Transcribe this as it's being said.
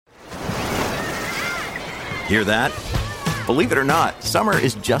Hear that? Believe it or not, summer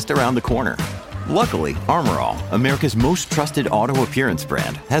is just around the corner. Luckily, Armor All, America's most trusted auto appearance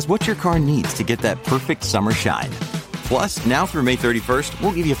brand, has what your car needs to get that perfect summer shine. Plus, now through May 31st,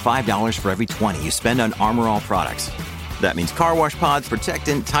 we'll give you $5 for every $20 you spend on Armor All products. That means car wash pods,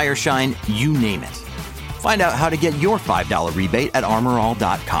 protectant, tire shine, you name it. Find out how to get your $5 rebate at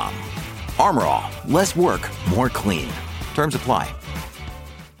armorall.com. Armor All, less work, more clean. Terms apply.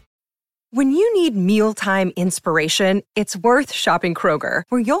 When you need mealtime inspiration, it's worth shopping Kroger,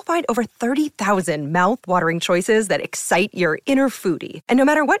 where you'll find over 30,000 mouth-watering choices that excite your inner foodie. And no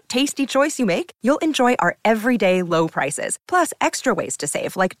matter what tasty choice you make, you'll enjoy our everyday low prices, plus extra ways to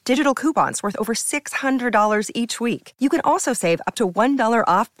save, like digital coupons worth over $600 each week. You can also save up to $1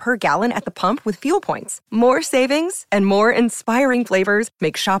 off per gallon at the pump with fuel points. More savings and more inspiring flavors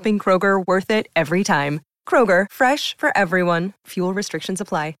make shopping Kroger worth it every time. Kroger, fresh for everyone. Fuel restrictions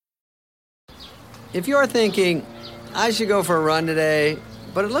apply. If you're thinking, I should go for a run today,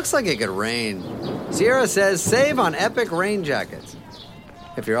 but it looks like it could rain, Sierra says save on epic rain jackets.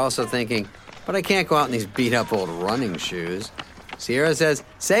 If you're also thinking, but I can't go out in these beat-up old running shoes, Sierra says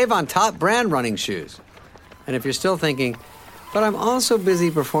save on top brand running shoes. And if you're still thinking, but I'm also busy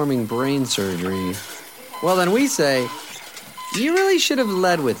performing brain surgery, well then we say, you really should have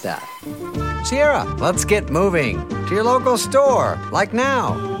led with that. Sierra, let's get moving to your local store, like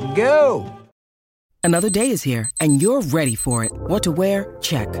now. Go! Another day is here, and you're ready for it. What to wear?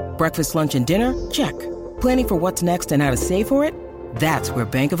 Check. Breakfast, lunch, and dinner? Check. Planning for what's next and how to save for it? That's where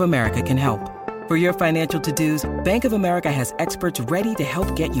Bank of America can help. For your financial to-dos, Bank of America has experts ready to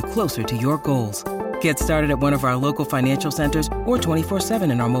help get you closer to your goals. Get started at one of our local financial centers or 24/7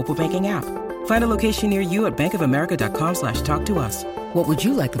 in our mobile banking app. Find a location near you at bankofamerica.com/talktous. What would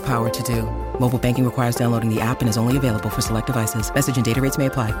you like the power to do? Mobile banking requires downloading the app and is only available for select devices. Message and data rates may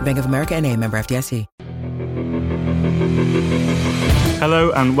apply. Bank of America N.A., member FDIC.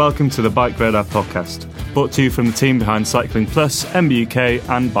 Hello and welcome to the Bike Radar podcast, brought to you from the team behind Cycling Plus, MBUK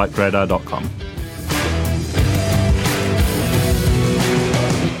and BikeRadar.com.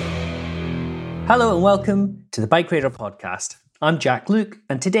 Hello and welcome to the Bike Radar podcast. I'm Jack Luke,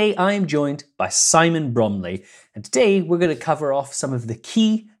 and today I am joined by Simon Bromley. And today we're going to cover off some of the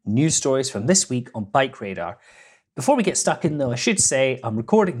key news stories from this week on Bike Radar. Before we get stuck in though, I should say I'm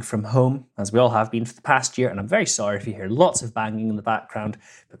recording from home, as we all have been for the past year, and I'm very sorry if you hear lots of banging in the background,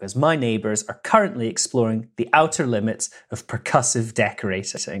 because my neighbours are currently exploring the outer limits of percussive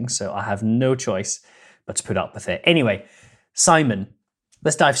decorating, so I have no choice but to put up with it. Anyway, Simon,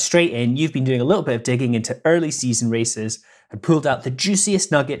 let's dive straight in. You've been doing a little bit of digging into early season races and pulled out the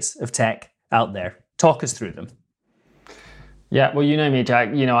juiciest nuggets of tech out there. Talk us through them. Yeah, well, you know me,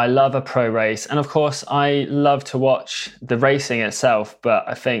 Jack. You know, I love a pro race. And of course, I love to watch the racing itself. But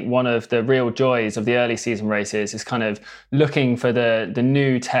I think one of the real joys of the early season races is kind of looking for the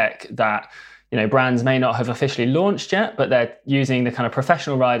new tech that, you know, brands may not have officially launched yet, but they're using the kind of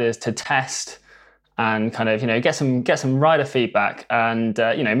professional riders to test and kind of, you know, get some rider feedback and,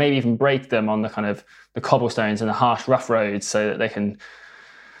 you know, maybe even break them on the kind of the cobblestones and the harsh, rough roads so that they can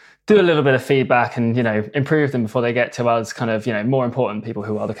do a little bit of feedback and, you know, improve them before they get to us kind of, you know, more important people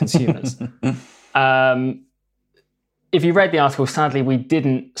who are the consumers. If you read the article, sadly, we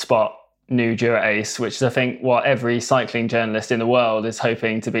didn't spot new Dura Ace, which is, I think, what every cycling journalist in the world is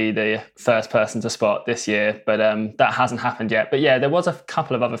hoping to be the first person to spot this year. But that hasn't happened yet. But yeah, there was a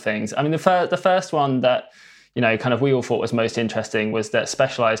couple of other things. I mean, the first one that, you know, kind of we all thought was most interesting was that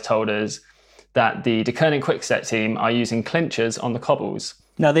Specialized told us that the De Koning Quickstep team are using clinchers on the cobbles.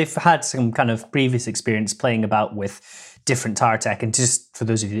 Now, they've had some kind of previous experience playing about with different tire tech. And just for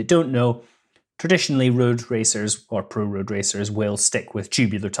those of you that don't know, traditionally road racers or pro road racers will stick with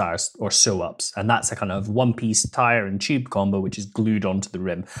tubular tires or sew-ups. And that's a kind of one-piece tire and tube combo which is glued onto the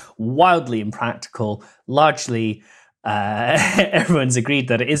rim. Wildly impractical, largely everyone's agreed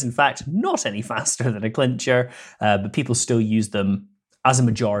that it is in fact not any faster than a clincher, but people still use them as a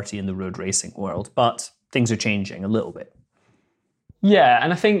majority in the road racing world. But things are changing a little bit. Yeah,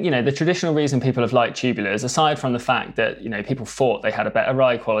 and I think, you know, the traditional reason people have liked tubulars, aside from the fact that, you know, people thought they had a better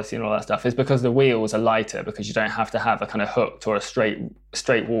ride quality and all that stuff, is because the wheels are lighter, because you don't have to have a kind of hooked or a straight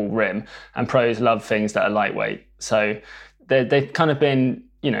wall rim, and pros love things that are lightweight. So they've kind of been,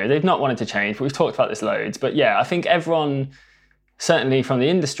 you know, they've not wanted to change, but we've talked about this loads. But yeah, I think everyone, certainly from the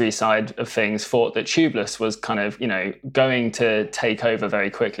industry side of things, thought that tubeless was kind of, you know, going to take over very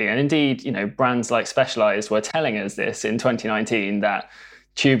quickly. And indeed, you know, brands like Specialized were telling us this in 2019, that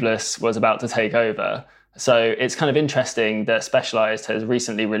tubeless was about to take over. So it's kind of interesting that Specialized has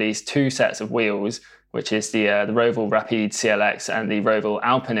recently released 2 sets of wheels which is the Roval Rapide CLX and the Roval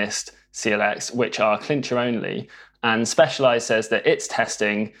Alpinist CLX, which are clincher only. And Specialized says that its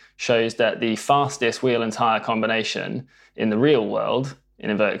testing shows that the fastest wheel and tyre combination in the real world, in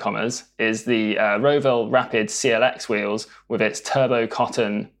inverted commas, is the Roval Rapide CLX wheels with its turbo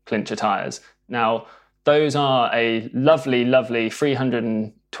cotton clincher tyres. Now, those are a lovely, lovely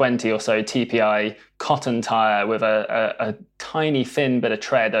 320 or so TPI cotton tyre with a tiny thin bit of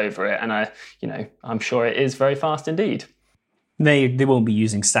tread over it. And I'm sure it is very fast indeed. They won't be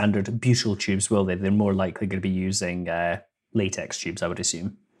using standard butyl tubes, will they? They're more likely going to be using latex tubes, I would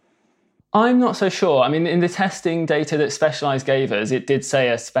assume. I'm not so sure. I mean, in the testing data that Specialized gave us, it did say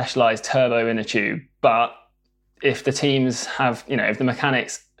a Specialized turbo inner tube. But if the teams have, if the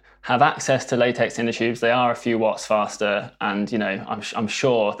mechanics have access to latex inner tubes, they are a few watts faster. And, I'm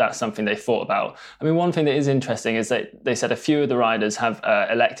sure that's something they thought about. I mean, one thing that is interesting is that they said a few of the riders have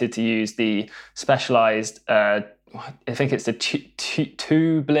elected to use the Specialized, I think it's the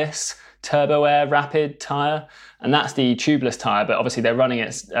tubeless Turbo Air Rapid tyre. And that's the tubeless tyre, but obviously they're running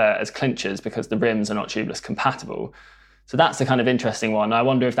it as clinchers because the rims are not tubeless compatible. So that's the kind of interesting one. I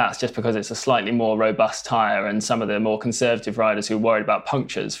wonder if that's just because it's a slightly more robust tyre and some of the more conservative riders who are worried about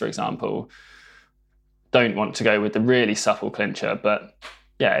punctures, for example, don't want to go with the really supple clincher. But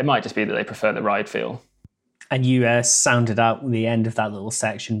yeah, it might just be that they prefer the ride feel. And you sounded out the end of that little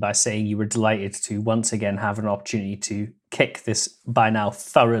section by saying you were delighted to once again have an opportunity to kick this by now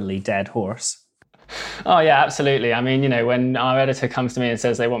thoroughly dead horse. Oh, yeah, absolutely. I mean, when our editor comes to me and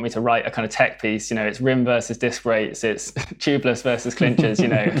says they want me to write a kind of tech piece, it's rim versus disc brakes, it's tubeless versus clinchers,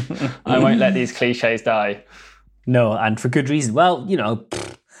 I won't let these cliches die. No, and for good reason. Well,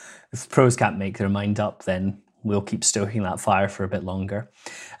 if pros can't make their mind up, then we'll keep stoking that fire for a bit longer.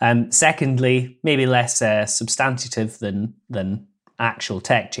 Secondly, maybe less substantive than actual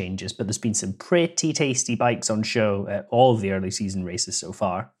tech changes, but there's been some pretty tasty bikes on show at all of the early season races so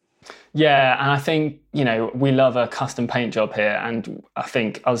far. Yeah, and I think, we love a custom paint job here. And I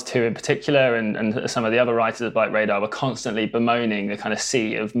think us two in particular and some of the other writers at Bike Radar were constantly bemoaning the kind of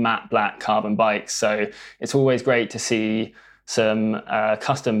sea of matte black carbon bikes. So it's always great to see some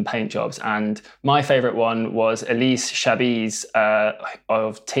custom paint jobs. And my favourite one was Elise Chabiz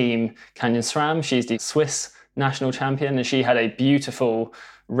of Team Canyon SRAM. She's the Swiss national champion, and she had a beautiful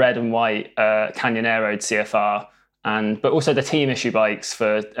red and white Canyon Aeroed CFR. But also the team issue bikes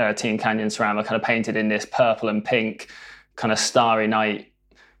for Team Canyon SRAM are kind of painted in this purple and pink kind of starry night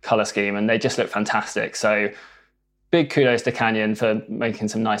colour scheme, and they just look fantastic. So big kudos to Canyon for making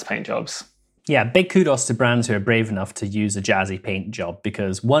some nice paint jobs. Yeah, big kudos to brands who are brave enough to use a jazzy paint job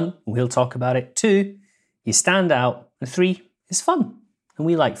because 1, we'll talk about it. 2, you stand out. And 3, it's fun. And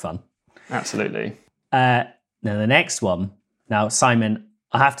we like fun. Absolutely. Now the next one. Now, Simon,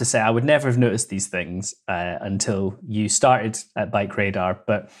 I have to say, I would never have noticed these things until you started at Bike Radar,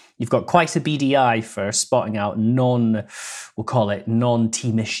 but you've got quite a beady eye for spotting out non-team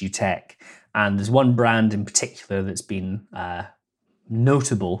issue tech. And there's one brand in particular that's been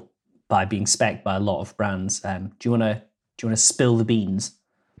notable by being spec'd by a lot of brands. Do you want to spill the beans?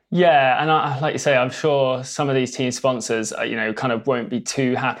 Yeah, and like you say, I'm sure some of these team sponsors, kind of won't be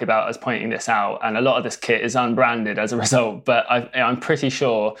too happy about us pointing this out. And a lot of this kit is unbranded as a result, but I'm pretty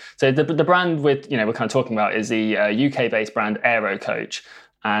sure. So the brand we're kind of talking about is the UK-based brand Aero Coach.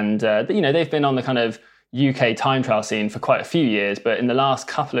 And, they've been on the kind of UK time trial scene for quite a few years, but in the last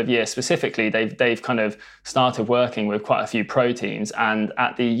couple of years specifically, they've kind of started working with quite a few pro teams. And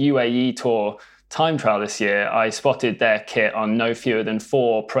at the UAE Tour time trial this year, I spotted their kit on no fewer than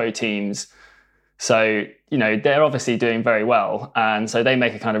 4 pro teams. So, they're obviously doing very well. And so they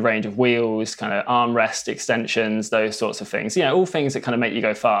make a kind of range of wheels, kind of armrest extensions, those sorts of things. All things that kind of make you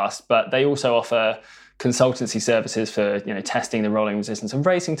go fast. But they also offer consultancy services for, testing the rolling resistance of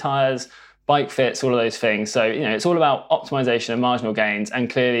racing tyres, bike fits, all of those things. So, it's all about optimization and marginal gains. And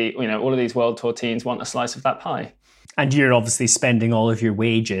clearly, all of these World Tour teams want a slice of that pie. And you're obviously spending all of your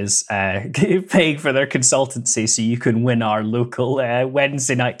wages paying for their consultancy so you can win our local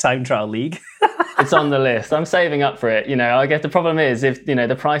Wednesday night time trial league. It's on the list. I'm saving up for it. I guess the problem is if,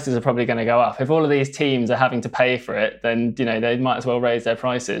 the prices are probably going to go up. If all of these teams are having to pay for it, then, they might as well raise their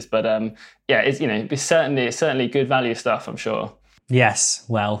prices. But it's certainly good value stuff, I'm sure. Yes,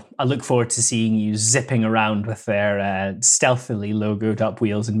 well, I look forward to seeing you zipping around with their stealthily logoed up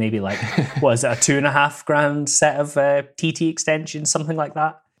wheels and maybe a $2.5 grand set of TT extensions, something like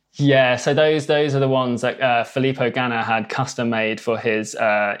that. Yeah, so those are the ones that Filippo Ganna had custom made for his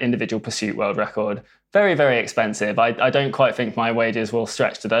individual pursuit world record. Very, very expensive. I don't quite think my wages will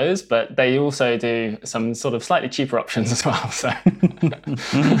stretch to those, but they also do some sort of slightly cheaper options as well. So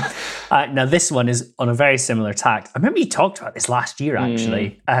now this one is on a very similar tack. I remember you talked about this last year,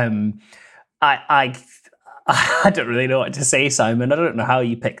 actually. I don't really know what to say, Simon. I don't know how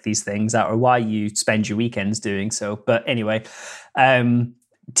you pick these things out or why you spend your weekends doing so. But anyway,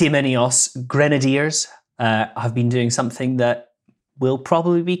 Team Ineos Grenadiers have been doing something that will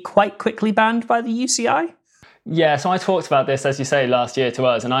probably be quite quickly banned by the UCI. Yeah, so I talked about this, as you say, last year to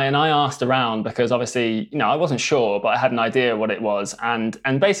us, and I asked around because obviously, I wasn't sure, but I had an idea what it was. And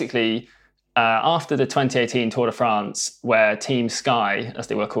basically, after the 2018 Tour de France, where Team Sky, as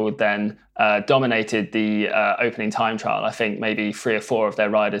they were called then, dominated the opening time trial, I think maybe 3 or 4 of their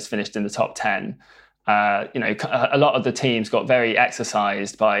riders finished in the top 10. A lot of the teams got very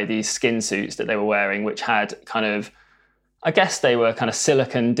exercised by these skin suits that they were wearing, which had kind of, I guess they were kind of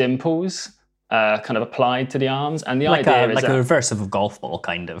silicone dimples kind of applied to the arms. And the idea is a reverse of a golf ball,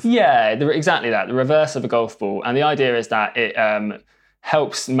 kind of. Yeah, exactly that, the reverse of a golf ball. And the idea is that it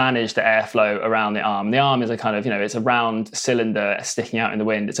helps manage the airflow around the arm. The arm is a kind of, it's a round cylinder sticking out in the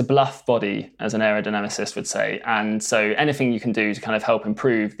wind. It's a bluff body, as an aerodynamicist would say. And so anything you can do to kind of help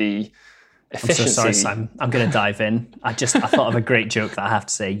improve the efficiency. I'm so sorry, Simon. I'm going to dive in. I thought of a great joke that I have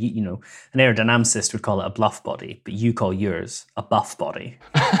to say. An aerodynamicist would call it a bluff body, but you call yours a buff body.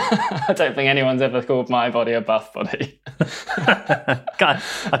 I don't think anyone's ever called my body a buff body. God,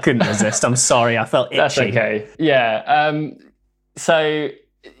 I couldn't resist. I'm sorry. I felt itchy. That's okay. Yeah. So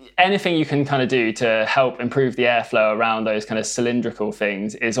anything you can kind of do to help improve the airflow around those kind of cylindrical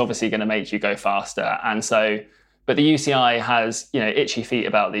things is obviously going to make you go faster. And so, but the UCI has, itchy feet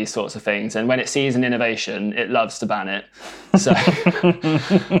about these sorts of things. And when it sees an innovation, it loves to ban it. So,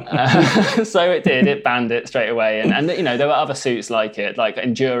 so it did. It banned it straight away. And there were other suits like it, like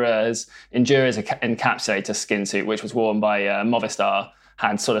Endura's encapsulator skin suit, which was worn by Movistar,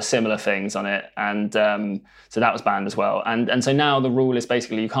 had sort of similar things on it. And so that was banned as well. And so now the rule is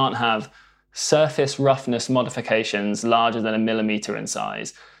basically you can't have surface roughness modifications larger than 1 millimeter in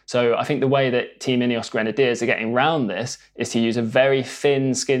size. So I think the way that Team Ineos Grenadiers are getting around this is to use a very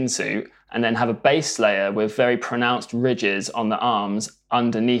thin skin suit and then have a base layer with very pronounced ridges on the arms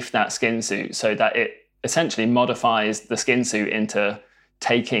underneath that skin suit so that it essentially modifies the skin suit into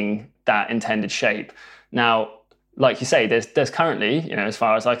taking that intended shape. Now, like you say, there's currently, as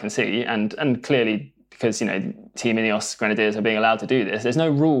far as I can see, and clearly because, Team Ineos Grenadiers are being allowed to do this, there's no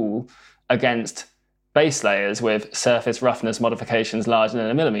rule against base layers with surface roughness modifications larger than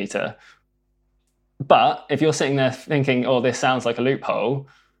 1 millimeter. But if you're sitting there thinking, oh, this sounds like a loophole,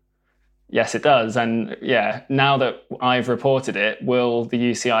 yes, it does. And yeah, now that I've reported it, will the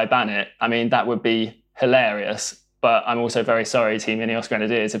UCI ban it? I mean, that would be hilarious. But I'm also very sorry, Team Ineos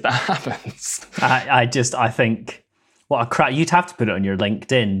Grenadiers, if that happens. I think, what a crap. You'd have to put it on your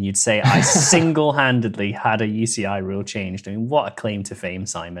LinkedIn. You'd say, I single-handedly had a UCI rule changed. I mean, what a claim to fame,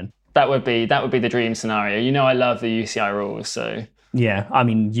 Simon. That would be the dream scenario. I love the UCI rules, so... Yeah, I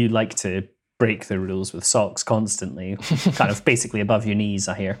mean, you like to break the rules with socks constantly, kind of basically above your knees,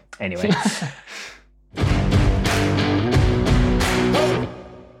 I hear. Anyway.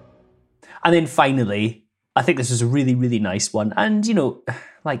 And then finally, I think this is a really, really nice one. And,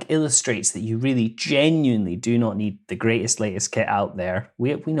 illustrates that you really genuinely do not need the greatest, latest kit out there.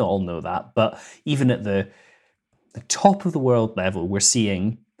 We all know that. But even at the top of the world level, we're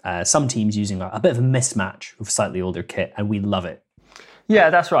seeing some teams using a bit of a mismatch of slightly older kit, and we love it.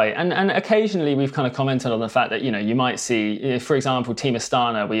 Yeah, that's right. And occasionally we've kind of commented on the fact that, you might see, for example, Team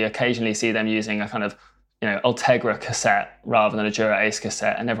Astana, we occasionally see them using a kind of, Ultegra cassette rather than a Dura Ace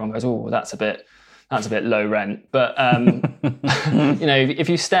cassette. And everyone goes, oh, that's a bit low rent. But, if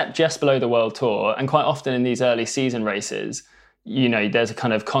you step just below the World Tour, and quite often in these early season races, there's a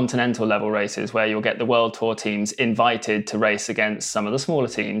kind of continental level races where you'll get the World Tour teams invited to race against some of the smaller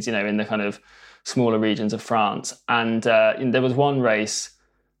teams, in the kind of smaller regions of France. And there was one race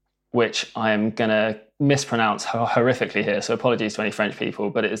which I am going to mispronounce horrifically here, so apologies to any French people,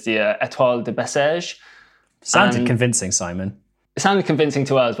 but it is the Étoile de Bessèges. Sounded convincing, Simon. It sounded convincing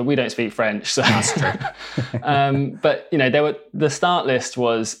to us, but we don't speak French. So. That's true. But, the start list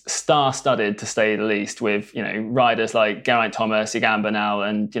was star-studded, to say the least, with, riders like Geraint Thomas, Egan Bernal,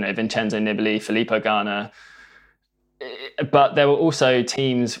 and, Vincenzo Nibali, Filippo Ganna. But there were also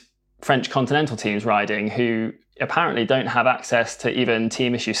French continental teams riding who apparently don't have access to even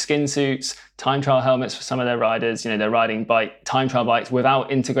team-issue skin suits, time trial helmets for some of their riders. They're riding time trial bikes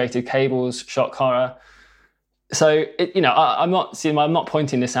without integrated cables, shock horror. So, I'm not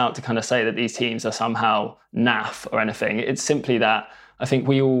pointing this out to kind of say that these teams are somehow naff or anything. It's simply that I think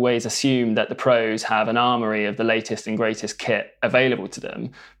we always assume that the pros have an armory of the latest and greatest kit available to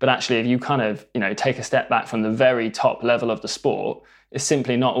them. But actually, if you kind of, take a step back from the very top level of the sport, it's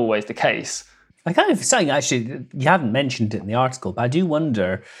simply not always the case. I kind of saying, actually, you haven't mentioned it in the article, but I do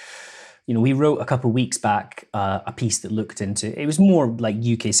wonder, we wrote a couple of weeks back a piece that looked into, it was more like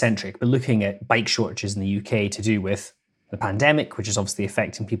UK centric, but looking at bike shortages in the UK to do with the pandemic, which is obviously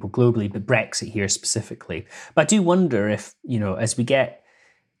affecting people globally, but Brexit here specifically. But I do wonder if, as we get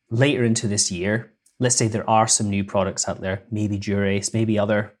later into this year, let's say there are some new products out there, maybe Dura-Ace, maybe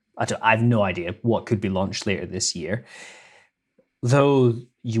other, I have no idea what could be launched later this year. Though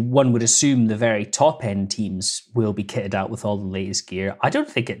one would assume the very top end teams will be kitted out with all the latest gear. I don't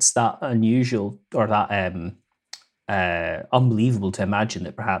think it's that unusual or that unbelievable to imagine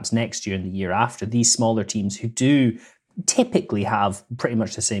that perhaps next year and the year after, these smaller teams who do typically have pretty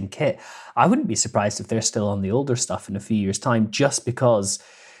much the same kit, I wouldn't be surprised if they're still on the older stuff in a few years' time, just because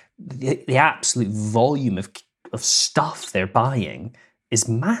the absolute volume of stuff they're buying is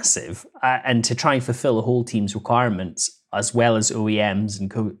massive. And to try and fulfill a whole team's requirements, as well as OEMs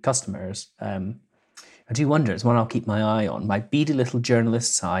and customers, I do wonder. It's one I'll keep my eye on, my beady little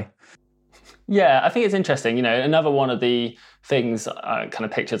journalist's eye. Yeah, I think it's interesting. Another one of the things, kind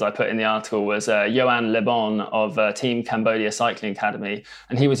of pictures I put in the article was Johan Le Bon of Team Cambodia Cycling Academy.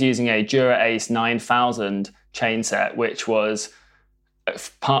 And he was using a Dura-Ace 9000 chain set, which was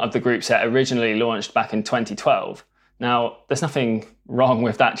part of the group set originally launched back in 2012. Now, there's nothing wrong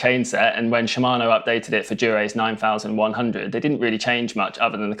with that chain set. And when Shimano updated it for Dura-Ace 9100, they didn't really change much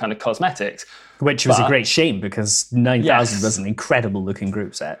other than the kind of cosmetics. Which was a great shame because 9000 was an incredible looking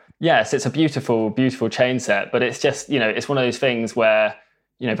group set. Yes, it's a beautiful, beautiful chain set. But it's just, it's one of those things where,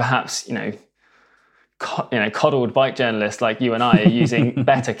 perhaps, coddled bike journalists like you and I are using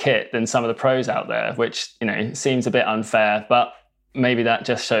better kit than some of the pros out there, which, seems a bit unfair. But maybe that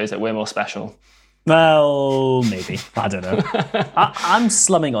just shows that we're more special. Well, maybe. I don't know. I'm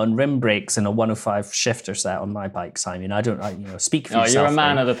slumming on rim brakes and a 105 shifter set on my bike, Simon. Speak for yourself. You're a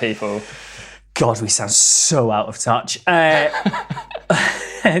man of the people. God, we sound so out of touch. And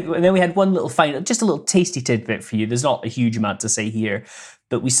then we had one little just a little tasty tidbit for you. There's not a huge amount to say here,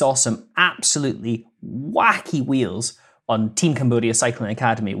 but we saw some absolutely wacky wheels on Team Cambodia Cycling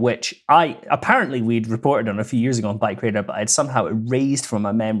Academy, which apparently we'd reported on a few years ago on Bike Radar, but I'd somehow erased from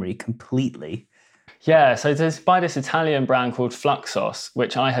my memory completely. Yeah, so there's by this Italian brand called Fluxos,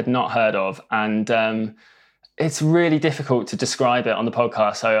 which I had not heard of. And it's really difficult to describe it on the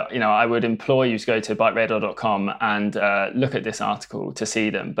podcast. So, I would implore you to go to bikeradar.com and look at this article to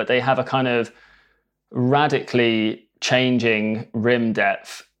see them. But they have a kind of radically changing rim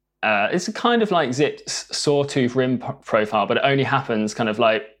depth. It's kind of like Zip's sawtooth rim profile, but it only happens kind of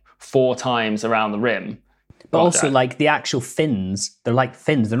like 4 times around the rim. But also, like, the actual fins, they're like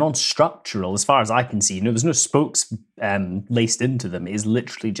fins. They're non-structural, as far as I can see. There's no spokes laced into them. It is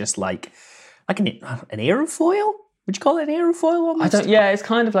literally just like an aerofoil? Would you call it an aerofoil almost? It's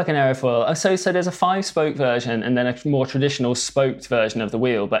kind of like an aerofoil. So there's a 5-spoke version and then a more traditional spoked version of the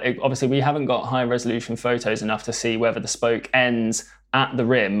wheel. But obviously, we haven't got high-resolution photos enough to see whether the spoke ends at the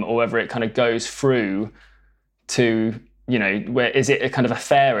rim or whether it kind of goes through to... where is it a kind of a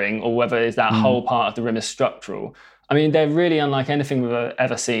fairing or whether is that whole part of the rim is structural? I mean, they're really unlike anything we've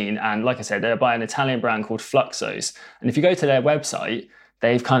ever seen. And like I said, they're by an Italian brand called Fluxos. And if you go to their website,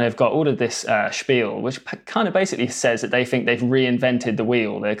 they've kind of got all of this spiel, which kind of basically says that they think they've reinvented the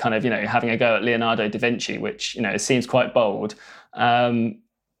wheel. They're kind of, having a go at Leonardo da Vinci, which, seems quite bold.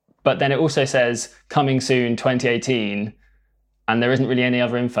 But then it also says coming soon 2018, and there isn't really any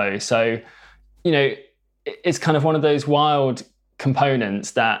other info. So, it's kind of one of those wild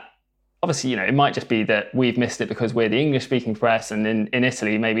components that obviously, it might just be that we've missed it because we're the English-speaking press, and in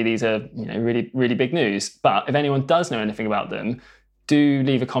Italy, maybe these are, really, really big news. But if anyone does know anything about them, do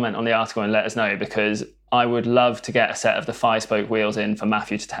leave a comment on the article and let us know, because I would love to get a set of the 5-spoke wheels in for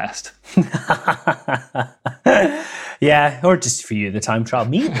Matthew to test. Yeah, or just for you, the time trial.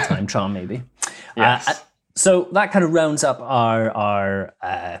 Me, the time trial, maybe. Yes. So that kind of rounds up our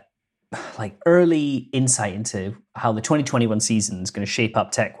early insight into how the 2021 season is going to shape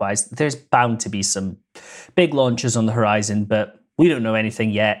up tech-wise. There's bound to be some big launches on the horizon, but we don't know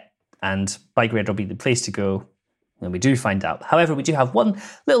anything yet, and Bike Radar will be the place to go when we do find out. However, we do have one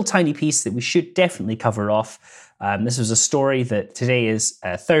little tiny piece that we should definitely cover off. This was a story that today is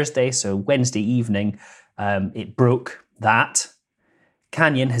Thursday, so Wednesday evening, it broke that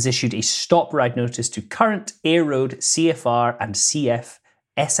Canyon has issued a stop ride notice to current Air Road CFR and CF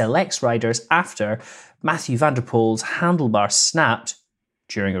SLX riders after Mathieu Van Der Poel's handlebar snapped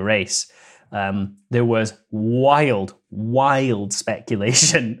during a race. There was wild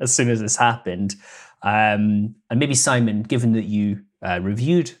speculation as soon as this happened. And maybe, Simon, given that you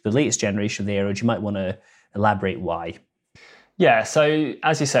reviewed the latest generation of the Aero, you might want to elaborate why. Yeah, so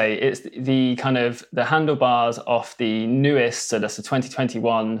as you say, it's the kind of the handlebars off the newest, so that's the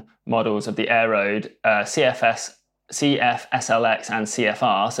 2021 models of the Aero, CF, SLX and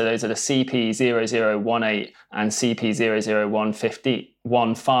CFR. So those are the CP0018 and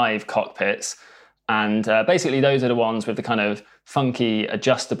CP0015 cockpits. And basically those are the ones with the kind of funky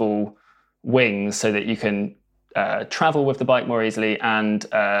adjustable wings so that you can travel with the bike more easily and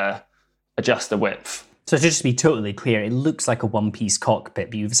adjust the width. So just to be totally clear, it looks like a one-piece cockpit,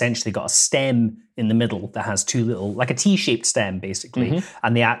 but you've essentially got a stem in the middle that has two little, like a T-shaped stem basically,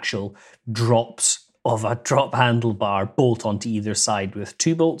 and the actual drops of a drop handlebar bolt onto either side with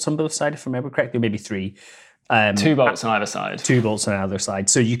 2 bolts on both sides, if I remember correctly, or maybe 3. 2 bolts on either side. 2 bolts on either side.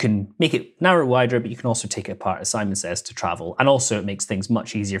 So you can make it narrow, wider, but you can also take it apart, as Simon says, to travel. And also it makes things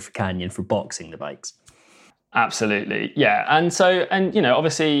much easier for Canyon for boxing the bikes. Absolutely, yeah. And so,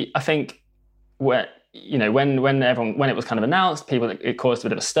 obviously, I think when it was kind of announced, it caused a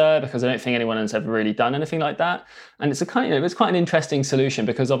bit of a stir because I don't think anyone has ever really done anything like that. And it's it's quite an interesting solution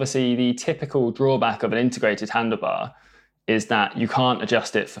because obviously the typical drawback of an integrated handlebar is that you can't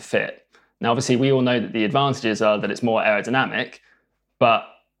adjust it for fit. Now, obviously, we all know that the advantages are that it's more aerodynamic, but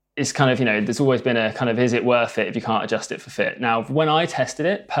it's kind of, there's always been a kind of, is it worth it if you can't adjust it for fit? Now, when I tested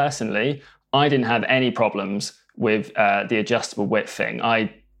it personally, I didn't have any problems with the adjustable width thing.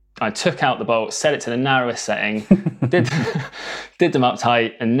 I took out the bolts, set it to the narrowest setting, did them up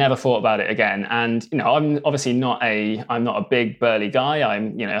tight, and never thought about it again. And I'm obviously not a big burly guy.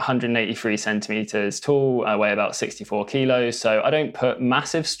 I'm 183 centimeters tall. I weigh about 64 kilos, so I don't put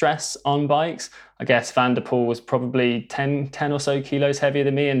massive stress on bikes. I guess Van Der Poel was probably 10 or so kilos heavier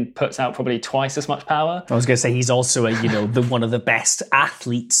than me and puts out probably twice as much power. I was going to say he's also one of the best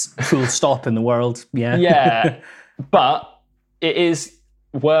athletes, full stop, in the world. Yeah. Yeah, but it is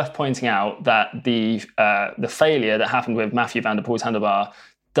worth pointing out that the failure that happened with Mathieu Van Der Poel's handlebar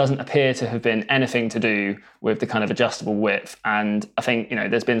doesn't appear to have been anything to do with the kind of adjustable width. And I think,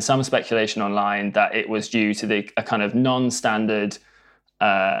 there's been some speculation online that it was due to a kind of non-standard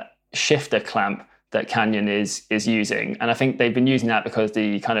shifter clamp that Canyon is using. And I think they've been using that because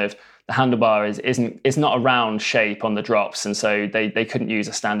the handlebar is not a round shape on the drops, and so they couldn't use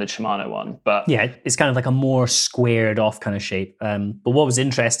a standard Shimano one. But yeah, it's kind of like a more squared off kind of shape. But what was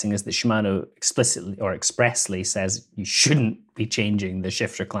interesting is that Shimano explicitly or expressly says you shouldn't be changing the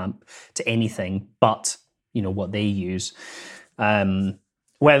shifter clamp to anything but what they use. Whether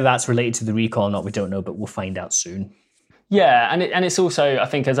that's related to the recall or not, we don't know, but we'll find out soon. Yeah, and it's also, I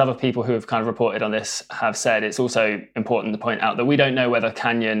think, as other people who have kind of reported on this have said, it's also important to point out that we don't know whether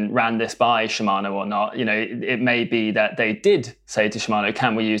Canyon ran this by Shimano or not. It may be that they did say to Shimano,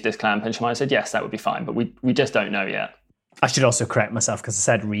 can we use this clamp? And Shimano said, yes, that would be fine, but we just don't know yet. I should also correct myself because I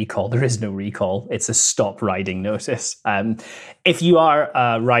said recall. There is no recall. It's a stop riding notice. If you are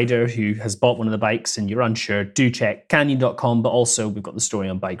a rider who has bought one of the bikes and you're unsure, do check canyon.com, but also we've got the story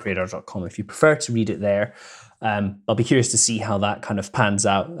on bikeradar.com if you prefer to read it there. I'll be curious to see how that kind of pans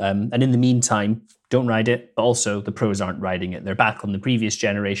out. And in the meantime, don't ride it, but also the pros aren't riding it. They're back on the previous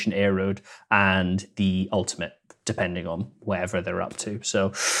generation Aero and the Ultimate, depending on whatever they're up to.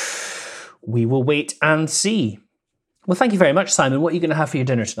 So we will wait and see. Well, thank you very much, Simon. What are you going to have for your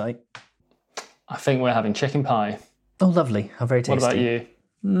dinner tonight? I think we're having chicken pie. Oh, lovely. How very tasty. What about you?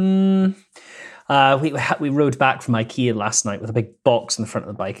 We rode back from IKEA last night with a big box in the front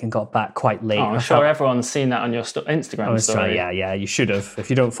of the bike and got back quite late. I'm sure everyone's seen that on your Instagram story. Yeah, you should have.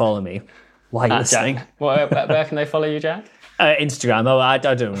 If you don't follow me, why are you listening? Jack. Where can they follow you, Jack? Instagram. I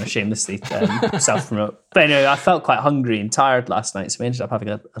don't want to shamelessly self-promote. But anyway, I felt quite hungry and tired last night, so we ended up having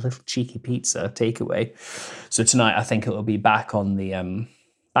a little cheeky pizza takeaway. So tonight I think it will be back on the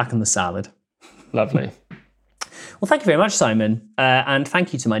salad. Lovely. Well, thank you very much, Simon. And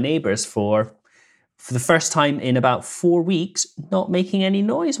thank you to my neighbours for the first time in about 4 weeks, not making any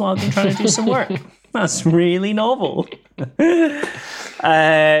noise while I've been trying to do some work. That's really novel.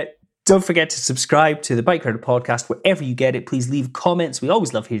 Don't forget to subscribe to the Bike Radar podcast wherever you get it. Please leave comments. We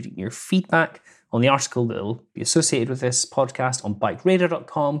always love hearing your feedback on the article that will be associated with this podcast on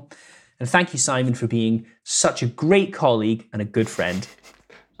bikeradar.com. And thank you, Simon, for being such a great colleague and a good friend.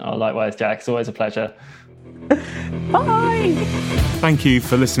 Oh, likewise, Jack. It's always a pleasure. Bye! Thank you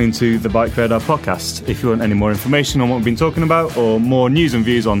for listening to the Bike Radar podcast. If you want any more information on what we've been talking about or more news and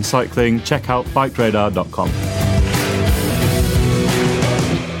views on cycling, check out bikeradar.com.